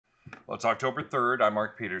Well, it's October 3rd. I'm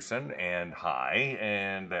Mark Peterson, and hi.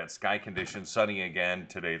 And that sky condition sunny again.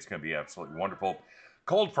 Today it's going to be absolutely wonderful.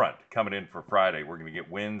 Cold front coming in for Friday. We're going to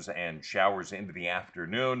get winds and showers into the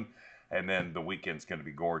afternoon, and then the weekend's going to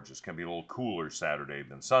be gorgeous. Going to be a little cooler Saturday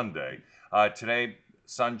than Sunday. Today,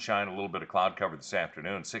 sunshine, a little bit of cloud cover this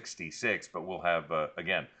afternoon, 66, but we'll have,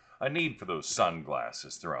 again, a need for those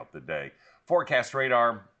sunglasses throughout the day. Forecast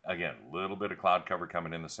radar, again, a little bit of cloud cover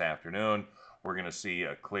coming in this afternoon. We're going to see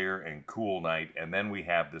a clear and cool night, and then we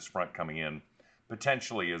have this front coming in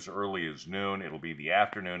potentially as early as noon. It'll be the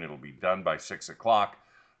afternoon. It'll be done by 6 o'clock.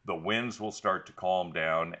 The winds will start to calm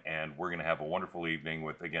down, and we're going to have a wonderful evening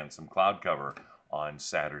with, again, some cloud cover on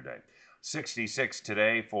Saturday. 66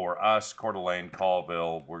 today for us, Coeur d'Alene,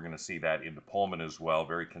 Colville. We're going to see that into Pullman as well.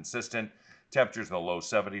 Very consistent. Temperatures in the low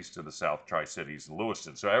 70s to the South Tri-Cities and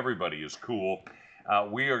Lewiston. So everybody is cool.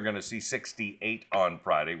 We are going to see 68 on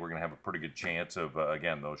Friday. We're going to have a pretty good chance of,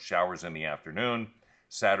 again, those showers in the afternoon.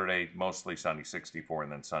 Saturday, mostly sunny, 64,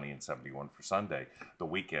 and then sunny and 71 for Sunday. The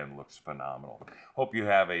weekend looks phenomenal. Hope you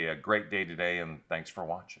have a great day today, and thanks for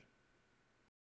watching.